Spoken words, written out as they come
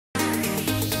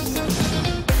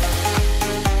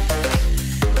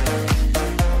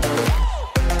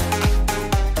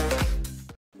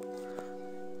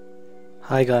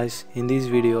Hi guys, in this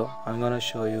video I'm gonna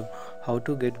show you how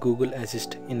to get Google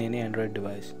Assist in any Android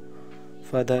device.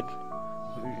 For that,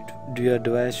 your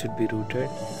device should be rooted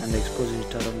and the xposed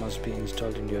installer must be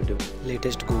installed in your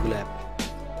latest Google app.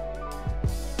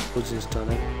 Xposed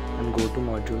installer and go to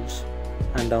modules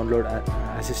and download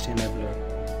Assist Enabler.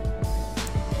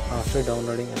 After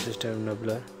downloading Assist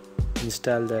Enabler,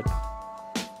 install that.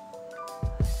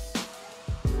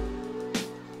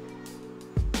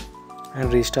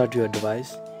 And restart your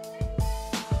device.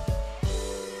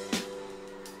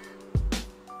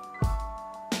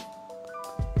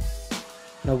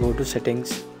 Now go to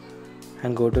settings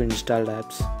and go to installed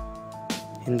apps.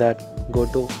 In that, go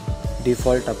to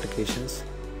default applications.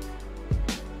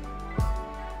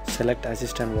 Select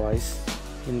Assistant Voice.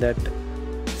 In that,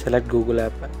 select Google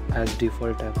app as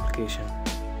default application.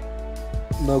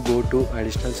 Now go to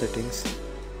additional settings.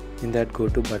 In that, go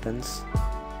to buttons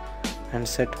and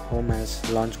set home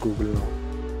as launch GOOGLENOW.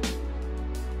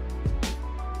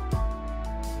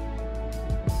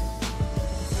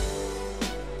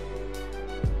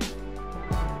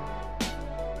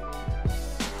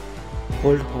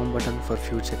 Hold home button for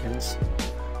few seconds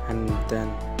and then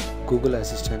Google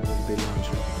Assistant will be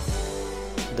launched.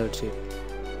 That's it.